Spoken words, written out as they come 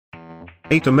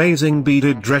8 amazing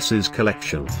beaded dresses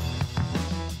collection.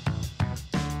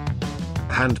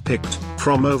 Handpicked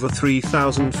from over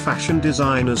 3,000 fashion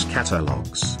designers'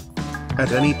 catalogs.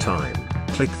 At any time,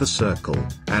 click the circle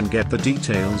and get the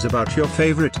details about your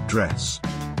favorite dress.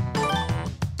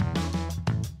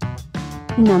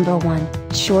 Number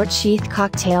 1, Short Sheath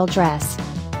Cocktail Dress.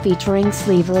 Featuring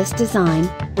sleeveless design,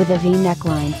 with a V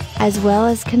neckline, as well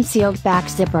as concealed back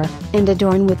zipper, and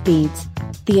adorned with beads.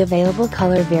 The available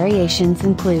color variations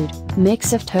include,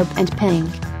 mix of taupe and pink,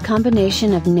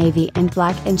 combination of navy and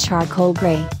black and charcoal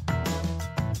gray.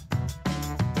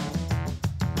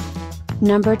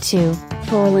 Number 2,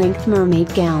 Floor-Length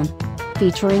Mermaid Gown.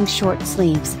 Featuring short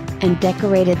sleeves, and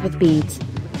decorated with beads.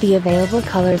 The available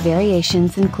color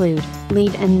variations include,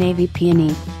 lead and navy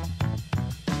peony.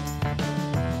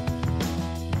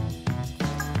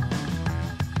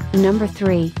 Number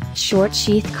 3, Short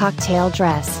Sheath Cocktail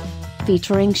Dress.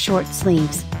 Featuring short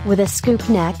sleeves, with a scoop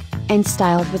neck, and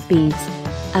styled with beads.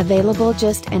 Available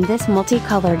just in this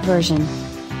multicolored version.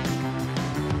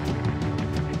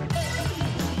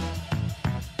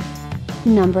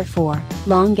 Number 4,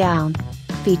 Long Gown.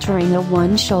 Featuring a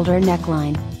one-shoulder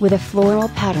neckline, with a floral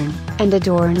pattern, and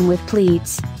adorned with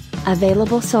pleats.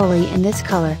 Available solely in this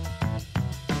color.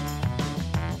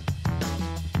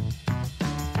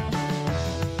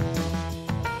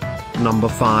 Number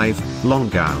 5, Long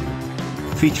Gown.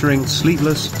 Featuring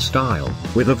sleeveless style,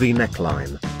 with a V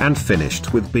neckline, and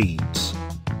finished with beads.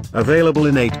 Available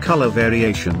in 8 color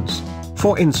variations.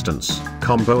 For instance,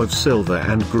 combo of silver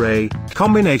and grey,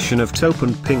 combination of taupe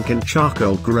and pink and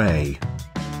charcoal grey.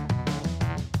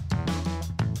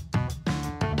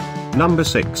 Number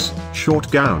 6, Short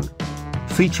Gown.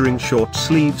 Featuring short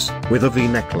sleeves, with a V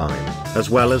neckline, as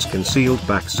well as concealed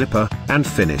back zipper, and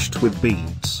finished with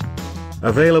beads.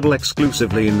 Available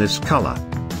exclusively in this color.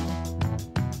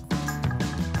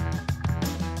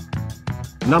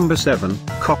 Number 7,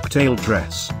 Cocktail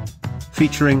Dress.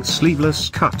 Featuring sleeveless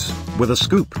cut, with a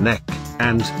scoop neck,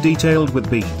 and detailed with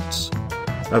beads.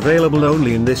 Available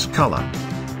only in this color.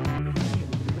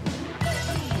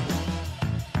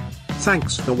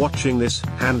 Thanks for watching this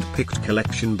hand-picked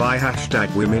collection by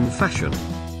 #WomenFashion.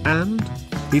 And,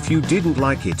 if you didn't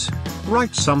like it,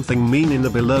 write something mean in the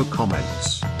below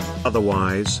comments.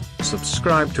 Otherwise,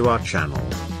 subscribe to our channel.